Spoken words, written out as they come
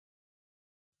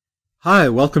Hi,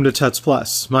 welcome to Tuts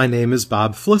Plus. My name is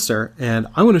Bob Flisser, and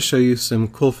I want to show you some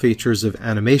cool features of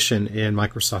animation in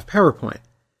Microsoft PowerPoint.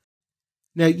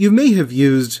 Now, you may have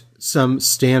used some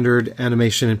standard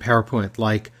animation in PowerPoint,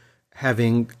 like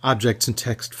having objects and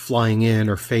text flying in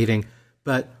or fading,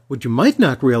 but what you might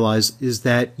not realize is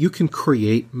that you can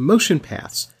create motion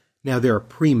paths. Now, there are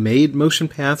pre-made motion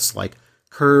paths like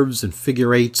curves and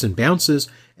figure eights and bounces,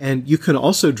 and you can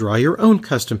also draw your own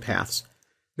custom paths.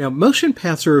 Now, motion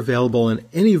paths are available in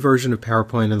any version of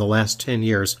PowerPoint in the last 10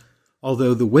 years,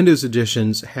 although the Windows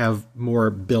editions have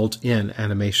more built-in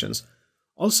animations.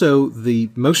 Also, the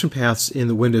motion paths in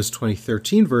the Windows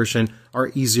 2013 version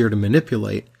are easier to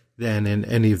manipulate than in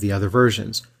any of the other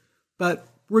versions. But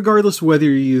regardless of whether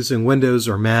you're using Windows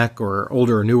or Mac or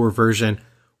older or newer version,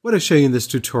 what I show you in this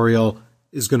tutorial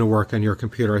is going to work on your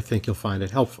computer. I think you'll find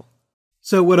it helpful.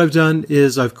 So what I've done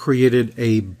is I've created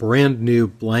a brand new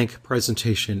blank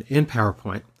presentation in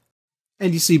PowerPoint.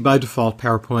 And you see by default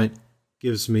PowerPoint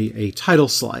gives me a title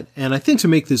slide. And I think to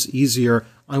make this easier,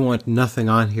 I want nothing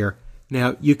on here.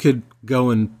 Now you could go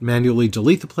and manually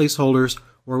delete the placeholders,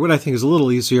 or what I think is a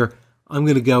little easier, I'm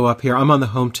going to go up here. I'm on the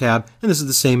Home tab, and this is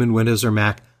the same in Windows or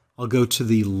Mac. I'll go to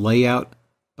the Layout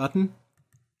button,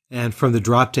 and from the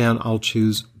drop-down I'll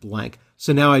choose blank.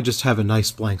 So now I just have a nice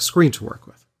blank screen to work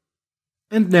with.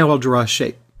 And now I'll draw a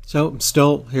shape. So I'm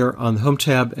still here on the Home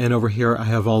tab, and over here I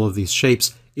have all of these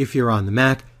shapes. If you're on the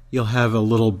Mac, you'll have a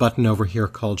little button over here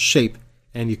called Shape,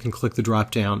 and you can click the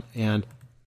drop down, and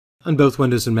on both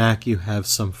Windows and Mac you have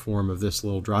some form of this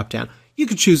little drop down. You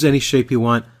can choose any shape you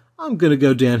want. I'm going to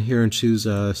go down here and choose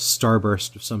a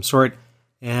starburst of some sort,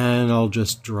 and I'll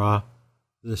just draw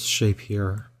this shape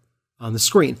here on the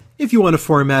screen. If you want to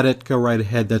format it, go right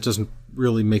ahead. That doesn't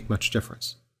really make much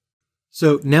difference.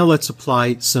 So now let's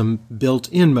apply some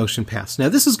built-in motion paths. Now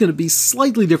this is going to be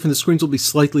slightly different. The screens will be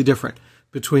slightly different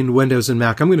between Windows and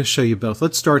Mac. I'm going to show you both.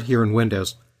 Let's start here in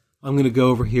Windows. I'm going to go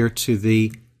over here to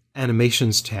the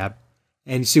Animations tab.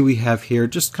 And you see we have here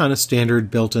just kind of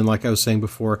standard built-in, like I was saying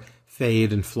before,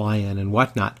 fade and fly in and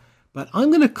whatnot. But I'm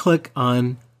going to click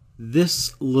on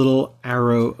this little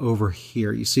arrow over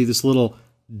here. You see this little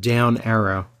down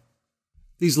arrow.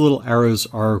 These little arrows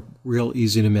are real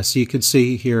easy to miss. So you can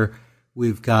see here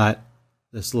we've got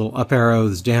this little up arrow,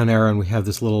 this down arrow, and we have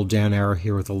this little down arrow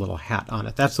here with a little hat on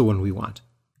it. That's the one we want.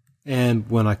 And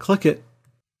when I click it,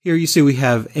 here you see we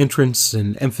have entrance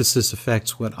and emphasis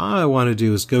effects. What I want to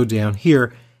do is go down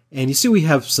here, and you see we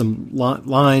have some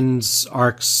lines,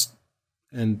 arcs,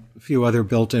 and a few other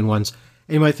built-in ones.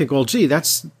 And you might think, well, gee,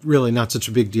 that's really not such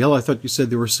a big deal. I thought you said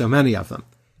there were so many of them.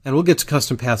 And we'll get to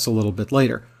custom paths a little bit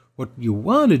later. What you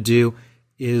want to do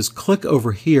is click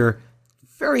over here.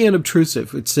 Very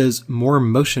unobtrusive. It says more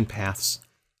motion paths.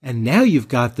 And now you've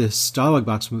got this dialog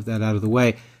box, move that out of the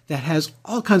way, that has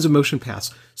all kinds of motion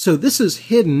paths. So this is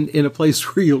hidden in a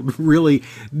place where you'll really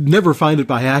never find it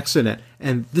by accident.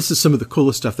 And this is some of the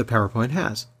coolest stuff that PowerPoint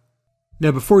has.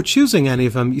 Now before choosing any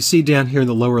of them, you see down here in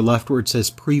the lower left where it says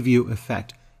Preview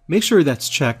Effect. Make sure that's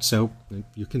checked so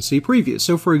you can see previews.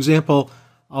 So for example,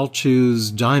 I'll choose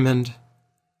Diamond.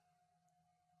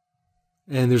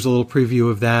 And there's a little preview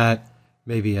of that.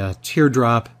 Maybe a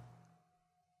teardrop,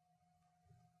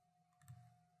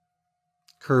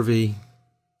 curvy.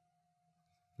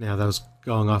 Now that was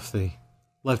going off the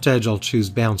left edge. I'll choose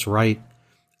bounce right.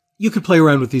 You could play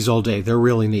around with these all day. They're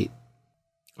really neat.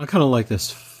 I kind of like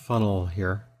this funnel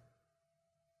here.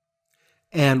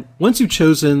 And once you've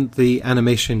chosen the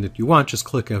animation that you want, just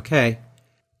click OK.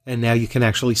 And now you can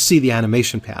actually see the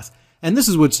animation path. And this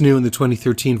is what's new in the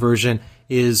 2013 version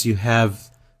is you have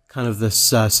kind of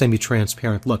this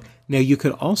semi-transparent look. Now you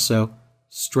could also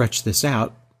stretch this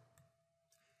out.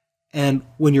 And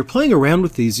when you're playing around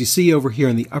with these, you see over here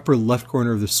in the upper left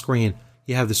corner of the screen,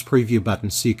 you have this preview button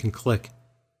so you can click,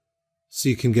 so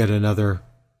you can get another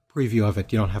preview of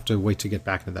it. You don't have to wait to get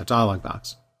back into that dialog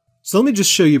box. So let me just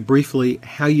show you briefly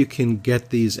how you can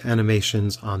get these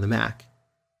animations on the Mac.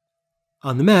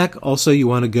 On the Mac, also you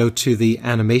want to go to the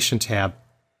Animation tab.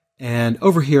 And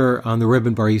over here on the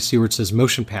ribbon bar, you see where it says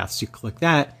Motion Paths. You click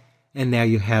that, and now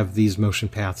you have these motion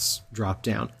paths drop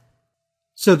down.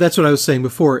 So that's what I was saying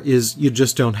before, is you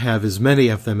just don't have as many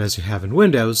of them as you have in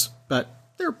Windows,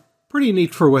 but they're pretty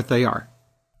neat for what they are.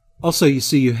 Also, you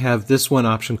see you have this one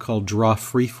option called Draw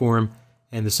Freeform,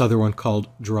 and this other one called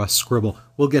Draw Scribble.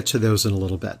 We'll get to those in a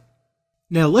little bit.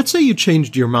 Now, let's say you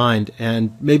changed your mind,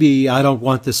 and maybe I don't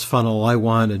want this funnel, I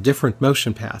want a different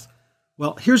motion path.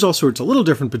 Well, here's also where it's a little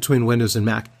different between Windows and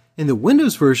Mac. In the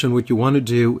Windows version, what you want to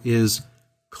do is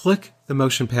click the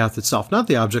motion path itself, not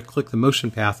the object, click the motion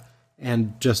path,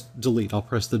 and just delete. I'll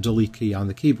press the delete key on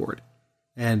the keyboard.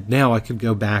 And now I could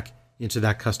go back into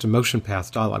that custom motion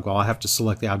path dialog. Well, I have to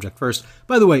select the object first.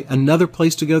 By the way, another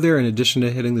place to go there, in addition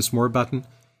to hitting this More button,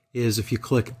 is if you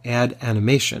click Add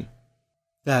Animation.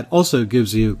 That also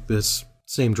gives you this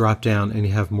same drop down, and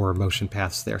you have more motion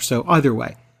paths there. So either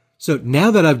way. So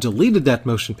now that I've deleted that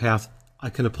motion path, I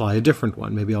can apply a different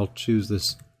one. Maybe I'll choose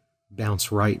this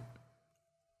bounce right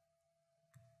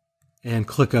and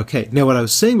click OK. Now, what I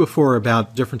was saying before about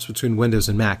the difference between Windows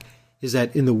and Mac is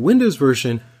that in the Windows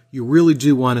version, you really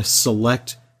do want to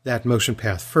select that motion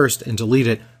path first and delete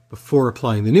it before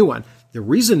applying the new one. The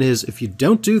reason is if you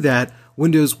don't do that,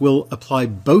 Windows will apply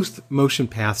both motion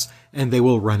paths and they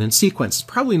will run in sequence. It's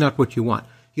probably not what you want.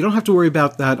 You don't have to worry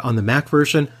about that on the Mac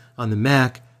version. On the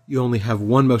Mac, you only have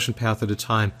one motion path at a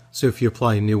time, so if you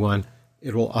apply a new one,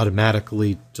 it will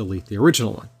automatically delete the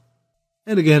original one.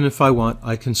 And again, if I want,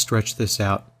 I can stretch this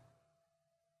out.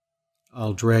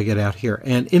 I'll drag it out here.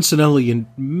 And incidentally, you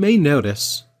may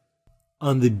notice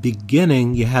on the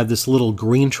beginning, you have this little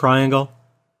green triangle,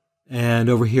 and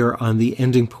over here on the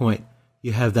ending point,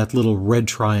 you have that little red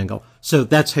triangle. So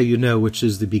that's how you know which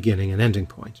is the beginning and ending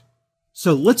point.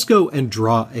 So let's go and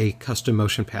draw a custom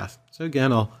motion path. So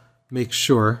again, I'll make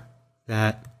sure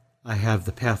that I have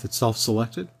the path itself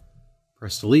selected.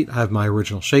 Press delete. I have my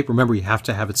original shape. Remember, you have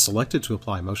to have it selected to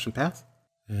apply a motion path.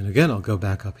 And again, I'll go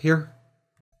back up here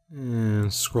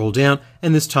and scroll down.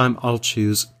 And this time I'll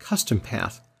choose custom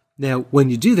path. Now, when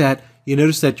you do that, you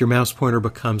notice that your mouse pointer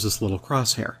becomes this little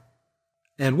crosshair.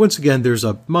 And once again, there's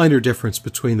a minor difference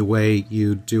between the way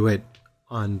you do it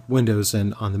on Windows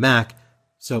and on the Mac.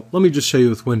 So let me just show you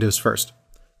with Windows first.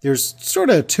 There's sort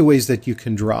of two ways that you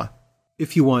can draw.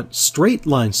 If you want straight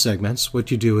line segments, what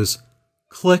you do is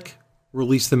click,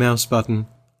 release the mouse button,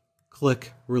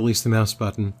 click, release the mouse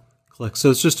button, click. So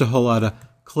it's just a whole lot of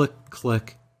click,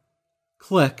 click,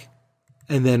 click,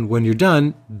 and then when you're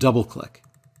done, double click.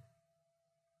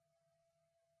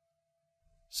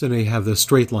 So now you have those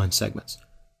straight line segments.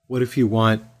 What if you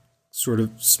want sort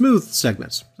of smooth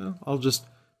segments? So I'll just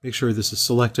make sure this is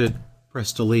selected,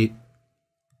 press delete,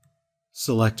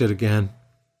 select it again,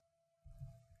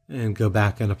 and go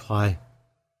back and apply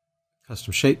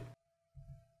custom shape.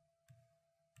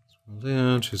 Scroll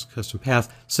down, choose custom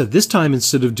path. So this time,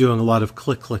 instead of doing a lot of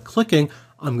click, click, clicking,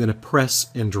 I'm going to press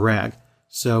and drag.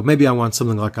 So maybe I want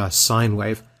something like a sine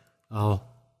wave. I'll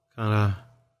kind of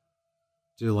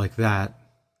do like that.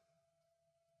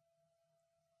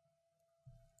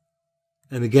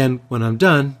 And again, when I'm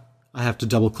done, I have to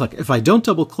double click. If I don't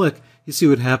double click, you see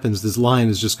what happens. This line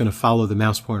is just going to follow the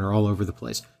mouse pointer all over the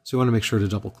place. So you want to make sure to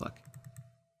double click.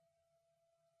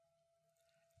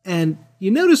 And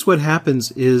you notice what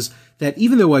happens is that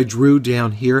even though I drew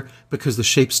down here, because the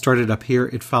shape started up here,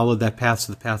 it followed that path,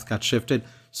 so the path got shifted.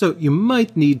 So you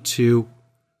might need to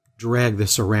drag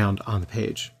this around on the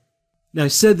page. Now I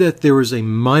said that there was a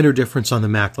minor difference on the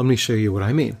Mac. Let me show you what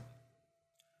I mean.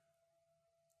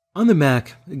 On the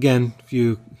Mac, again, if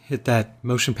you hit that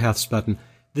Motion Paths button,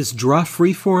 this Draw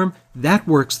Freeform, that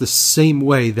works the same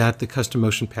way that the Custom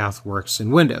Motion Path works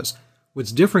in Windows.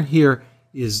 What's different here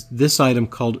is this item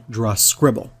called Draw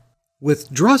Scribble.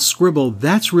 With Draw Scribble,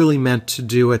 that's really meant to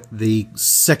do it the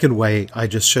second way I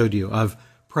just showed you, of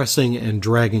pressing and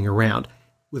dragging around.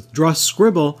 With Draw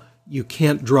Scribble, you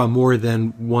can't draw more than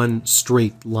one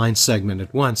straight line segment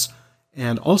at once,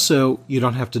 and also you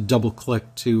don't have to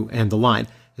double-click to end the line.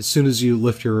 As soon as you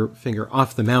lift your finger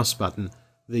off the mouse button,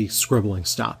 the scribbling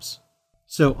stops.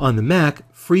 So on the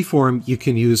Mac, Freeform you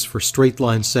can use for straight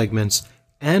line segments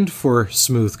and for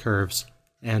smooth curves,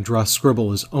 and Draw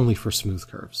Scribble is only for smooth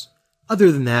curves.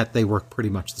 Other than that, they work pretty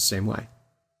much the same way.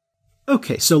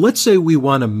 Okay, so let's say we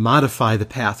want to modify the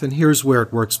path, and here's where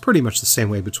it works pretty much the same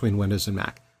way between Windows and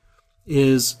Mac.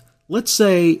 Let's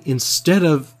say instead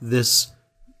of this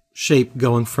shape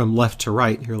going from left to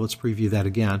right, here let's preview that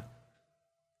again,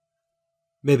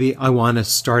 maybe I want to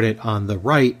start it on the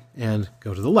right and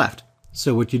go to the left.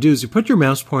 So what you do is you put your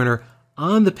mouse pointer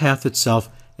on the path itself,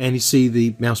 and you see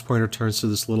the mouse pointer turns to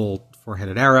this little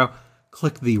four-headed arrow.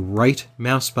 Click the right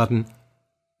mouse button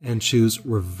and choose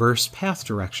Reverse Path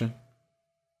Direction.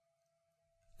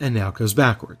 And now it goes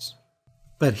backwards.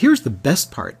 But here's the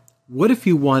best part. What if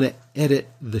you want to edit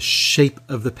the shape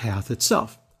of the path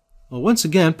itself? Well, once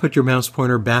again, put your mouse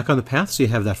pointer back on the path so you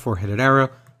have that four-headed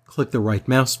arrow. Click the right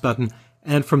mouse button,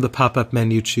 and from the pop-up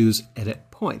menu, choose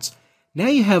Edit Points. Now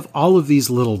you have all of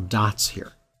these little dots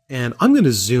here. And I'm going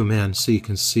to zoom in so you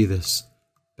can see this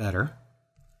better.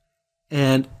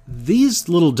 And these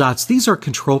little dots, these are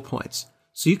control points.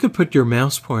 So you could put your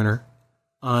mouse pointer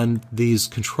on these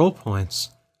control points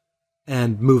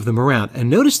and move them around. And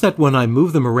notice that when I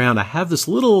move them around, I have this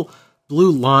little blue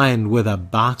line with a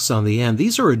box on the end,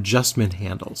 these are adjustment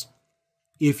handles.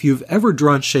 If you've ever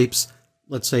drawn shapes,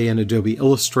 let's say in Adobe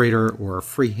Illustrator or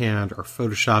Freehand or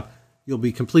Photoshop, you'll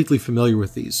be completely familiar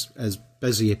with these as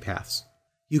Bezier paths.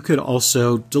 You could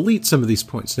also delete some of these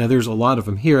points. Now there's a lot of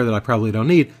them here that I probably don't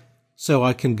need, so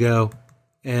I can go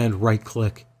and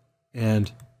right-click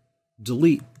and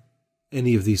delete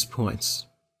any of these points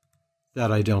that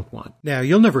I don't want. Now,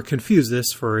 you'll never confuse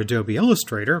this for Adobe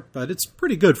Illustrator, but it's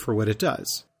pretty good for what it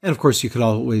does. And of course, you could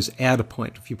always add a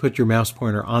point. If you put your mouse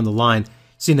pointer on the line,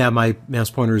 see now my mouse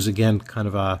pointer is again kind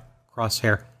of a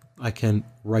crosshair. I can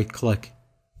right-click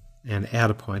and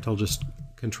add a point. I'll just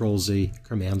Control-Z,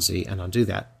 Command-Z, and undo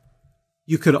that.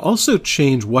 You could also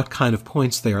change what kind of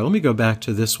points they are. Let me go back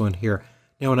to this one here.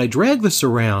 Now, when I drag this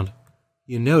around,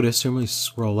 you notice, let me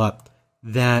scroll up,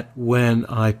 that when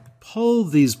I pull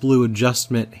these blue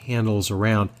adjustment handles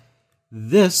around,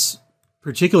 this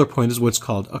particular point is what's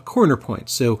called a corner point.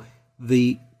 So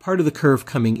the part of the curve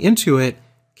coming into it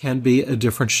can be a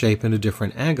different shape and a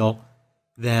different angle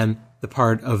than the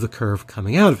part of the curve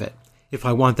coming out of it. If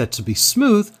I want that to be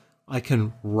smooth, I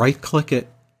can right-click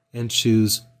it and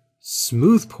choose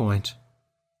Smooth Point,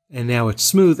 and now it's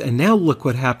smooth. And now look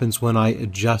what happens when I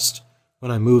adjust,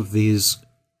 when I move these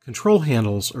control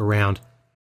handles around.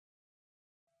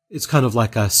 It's kind of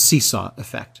like a seesaw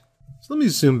effect. So let me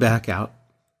zoom back out.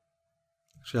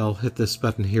 Actually, I'll hit this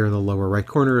button here in the lower right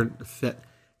corner to fit.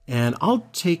 And I'll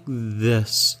take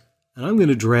this, and I'm going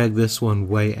to drag this one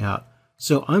way out.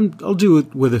 So I'll do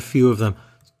it with a few of them,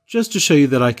 just to show you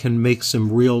that I can make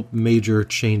some real major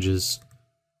changes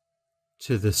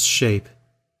to this shape.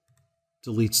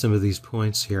 Delete some of these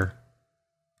points here.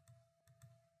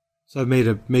 So I've made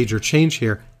a major change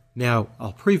here. Now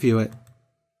I'll preview it.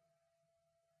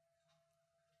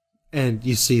 And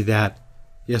you see that,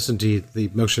 yes indeed, the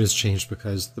motion has changed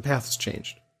because the path has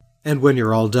changed. And when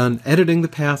you're all done editing the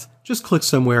path, just click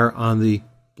somewhere on the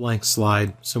blank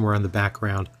slide, somewhere on the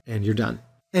background, and you're done.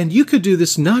 And you could do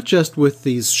this not just with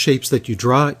these shapes that you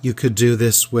draw, you could do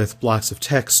this with blocks of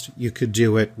text, you could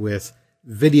do it with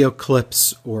video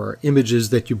clips or images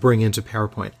that you bring into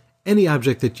PowerPoint. Any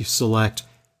object that you select,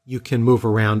 you can move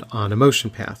around on a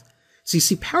motion path. So you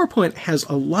see, PowerPoint has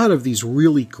a lot of these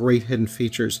really great hidden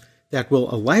features that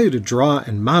will allow you to draw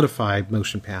and modify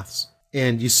motion paths.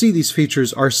 And you see these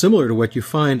features are similar to what you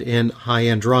find in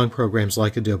high-end drawing programs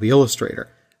like Adobe Illustrator.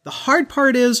 The hard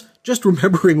part is just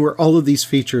remembering where all of these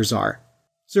features are.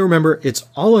 So remember, it's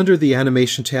all under the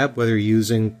Animation tab, whether you're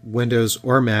using Windows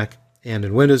or Mac. And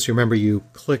in Windows, you remember you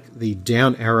click the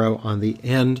down arrow on the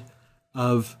end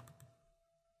of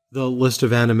the list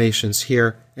of animations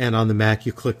here, and on the Mac,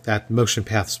 you click that Motion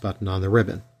Paths button on the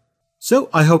ribbon. So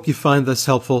I hope you find this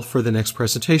helpful for the next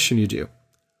presentation you do.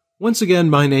 Once again,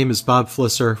 my name is Bob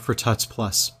Flisser for Tuts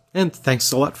Plus, and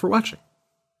thanks a lot for watching.